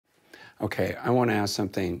Okay, I want to ask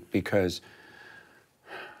something because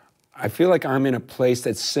I feel like I'm in a place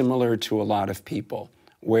that's similar to a lot of people,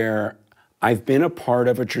 where I've been a part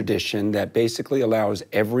of a tradition that basically allows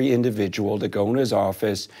every individual to go in his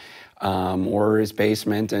office or his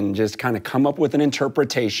basement and just kind of come up with an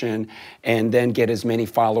interpretation and then get as many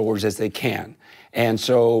followers as they can. And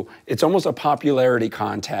so it's almost a popularity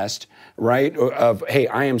contest, right? Of, hey,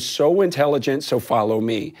 I am so intelligent, so follow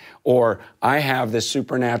me. Or I have this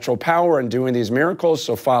supernatural power and doing these miracles,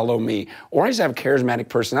 so follow me. Or I just have a charismatic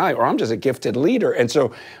personality, or I'm just a gifted leader. And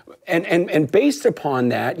so, and based upon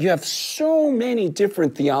that, you have so many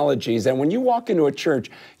different theologies that when you walk into a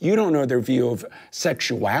church, you don't know their view of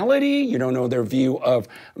sexuality, you don't know their view of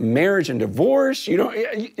marriage and divorce, you don't,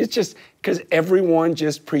 it's just, because everyone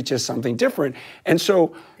just preaches something different. And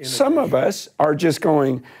so some of us are just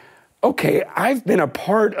going, okay, I've been a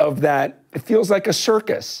part of that. It feels like a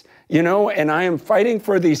circus, you know, and I am fighting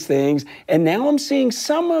for these things. And now I'm seeing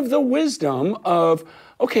some of the wisdom of,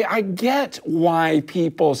 okay, I get why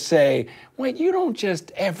people say, wait, you don't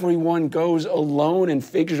just, everyone goes alone and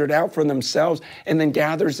figures it out for themselves and then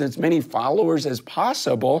gathers as many followers as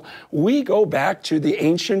possible. We go back to the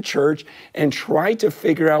ancient church and try to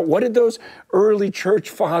figure out, what did those early church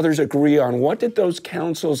fathers agree on? What did those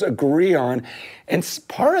councils agree on? And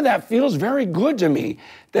part of that feels very good to me,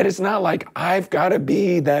 that it's not like I've got to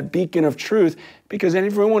be that beacon of truth, because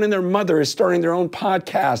everyone and their mother is starting their own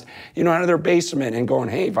podcast, you know, out of their basement and going,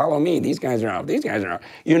 hey, follow me. These guys are out. These guys are out,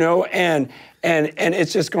 you know, and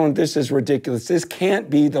it's just going, this is ridiculous. This can't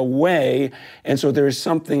be the way. And so there's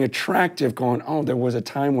something attractive going, oh, there was a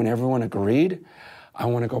time when everyone agreed. I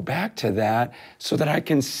want to go back to that so that I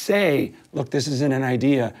can say, look, this isn't an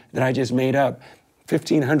idea that I just made up.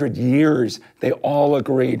 1,500 years, they all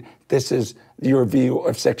agreed. This is your view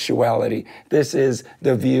of sexuality. This is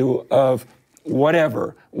the view of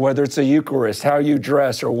whatever, whether it's a Eucharist, how you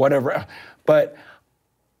dress or whatever. But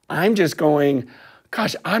I'm just going,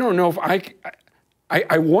 gosh, I don't know if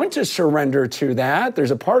I want to surrender to that.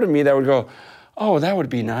 There's a part of me that would go, oh, that would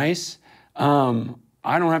be nice.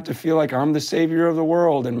 I don't have to feel like I'm the savior of the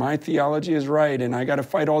world and my theology is right and I got to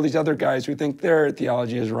fight all these other guys who think their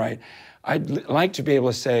theology is right. I'd like to be able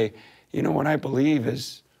to say, you know, what I believe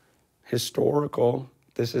is historical.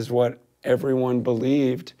 This is what everyone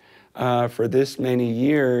believed for this many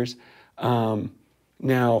years.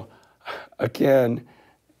 Now, again,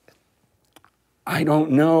 I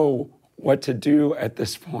don't know what to do at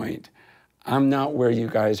this point. I'm not where you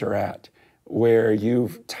guys are at, where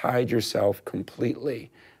you've tied yourself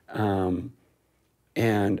completely. And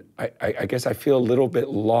I guess I feel a little bit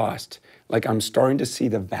lost. Like I'm starting to see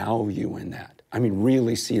the value in that. I mean,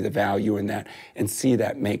 really see the value in that and see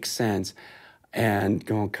that make sense. And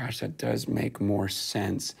going, gosh, that does make more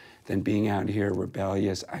sense than being out here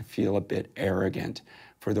rebellious. I feel a bit arrogant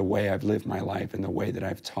for the way I've lived my life and the way that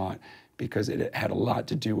I've taught, because it had a lot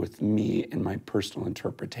to do with me and my personal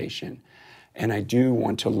interpretation. And I do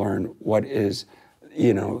want to learn what is,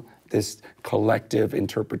 you know, this collective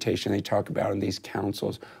interpretation they talk about in these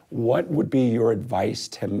councils. What would be your advice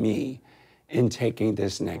to me in taking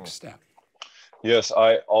this next step? Yes,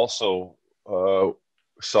 I also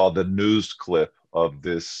saw the news clip of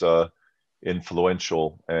this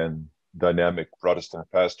influential and dynamic Protestant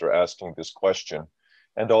pastor asking this question.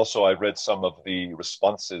 And also I read some of the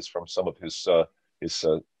responses from some of his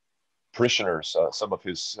parishioners, some of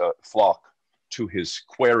his flock to his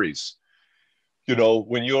queries. You know,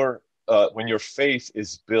 when your faith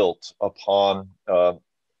is built upon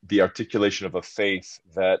the articulation of a faith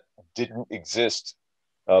that didn't exist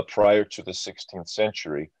prior to the 16th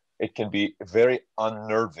century, it can be very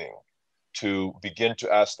unnerving to begin to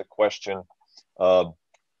ask the question,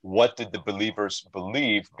 what did the believers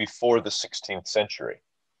believe before the 16th century?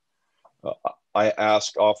 I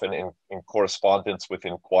ask often in correspondence with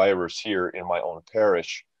inquirers here in my own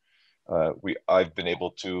parish. I've been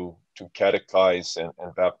able to catechize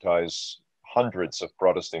and baptize hundreds of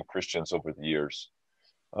Protestant Christians over the years.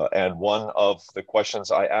 And one of the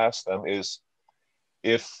questions I ask them is,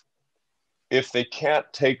 if they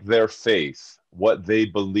can't take their faith, what they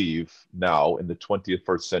believe now in the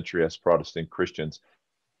 21st century as Protestant Christians,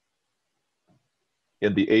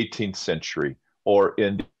 in the 18th century, or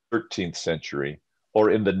in the 13th century, or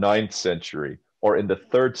in the 9th century, or in the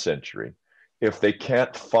 3rd century, if they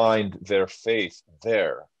can't find their faith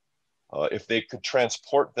there, if they could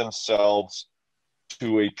transport themselves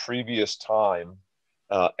to a previous time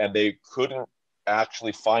and they couldn't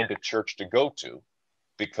actually find a church to go to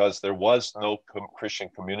because there was no Christian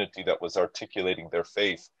community that was articulating their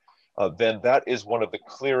faith, then that is one of the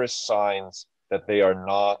clearest signs that they are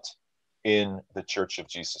not in the Church of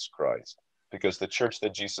Jesus Christ, because the church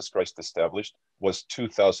that Jesus Christ established was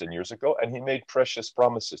 2,000 years ago, and he made precious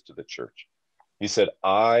promises to the church. He said,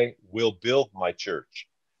 I will build my church,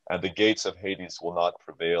 and the gates of Hades will not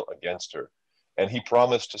prevail against her. And he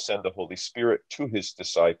promised to send the Holy Spirit to his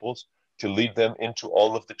disciples to lead them into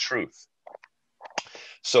all of the truth.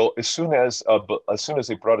 So as soon as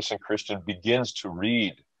a Protestant Christian begins to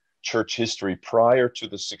read church history prior to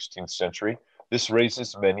the 16th century, this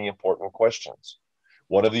raises many important questions.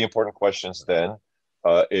 One of the important questions then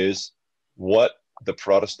is what the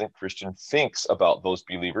Protestant Christian thinks about those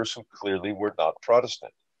believers who clearly were not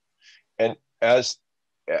Protestant. And as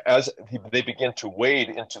they begin to wade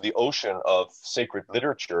into the ocean of sacred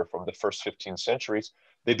literature from the first 15 centuries,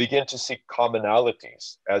 they begin to see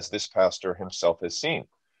commonalities, as this pastor himself has seen.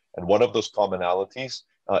 And one of those commonalities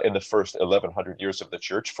in the first 1100 years of the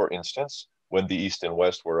church, for instance, when the East and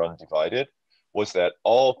West were undivided, was that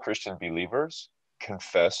all Christian believers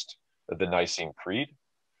confessed the Nicene Creed.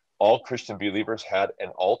 All Christian believers had an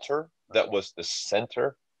altar that was the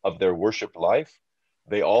center of their worship life.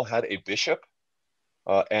 They all had a bishop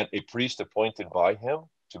and a priest appointed by him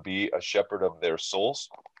to be a shepherd of their souls.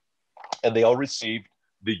 And they all received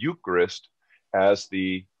the Eucharist as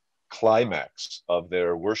the climax of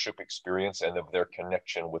their worship experience and of their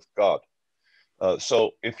connection with God.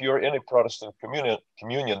 So if you're in a Protestant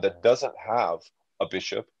communion that doesn't have a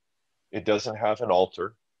bishop, it doesn't have an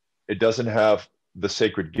altar, it doesn't have the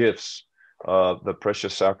sacred gifts, the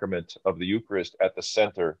precious sacrament of the Eucharist at the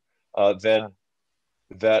center, then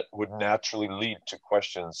that would naturally lead to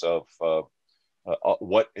questions of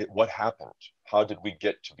what happened? How did we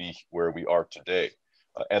get to be where we are today?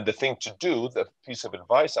 And the thing to do, the piece of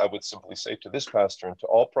advice I would simply say to this pastor and to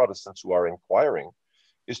all Protestants who are inquiring,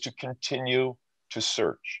 is to continue to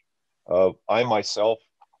search. I myself,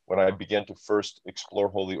 when I began to first explore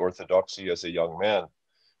Holy Orthodoxy as a young man,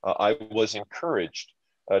 I was encouraged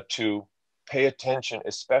to pay attention,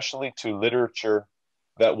 especially to literature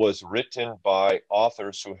that was written by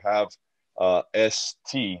authors who have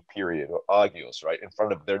ST period or agios, right, in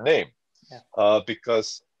front of their name. Yeah.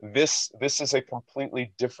 Because this is a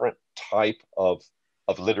completely different type of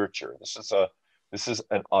literature. This is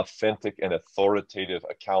an authentic and authoritative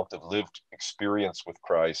account of lived experience with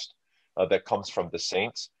Christ that comes from the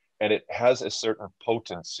saints, and it has a certain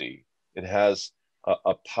potency. It has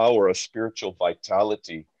a power, a spiritual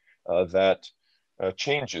vitality that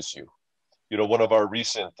changes you. You know, one of our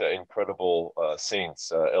recent incredible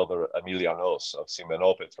saints, Elder Emilianos of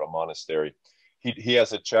Simenopetra Monastery, he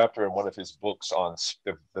has a chapter in one of his books on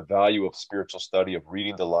the value of spiritual study, of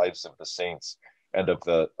reading the lives of the saints and of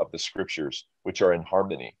the scriptures, which are in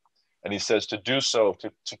harmony. And he says to do so,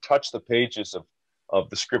 to touch the pages of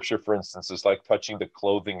the scripture, for instance, is like touching the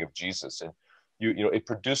clothing of Jesus. And you know, it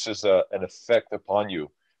produces an effect upon you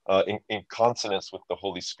in consonance with the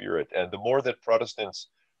Holy Spirit. And the more that Protestants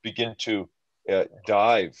begin to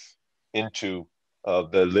dive into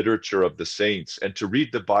the literature of the saints and to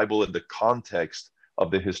read the Bible in the context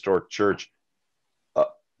of the historic church,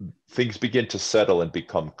 things begin to settle and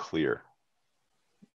become clear.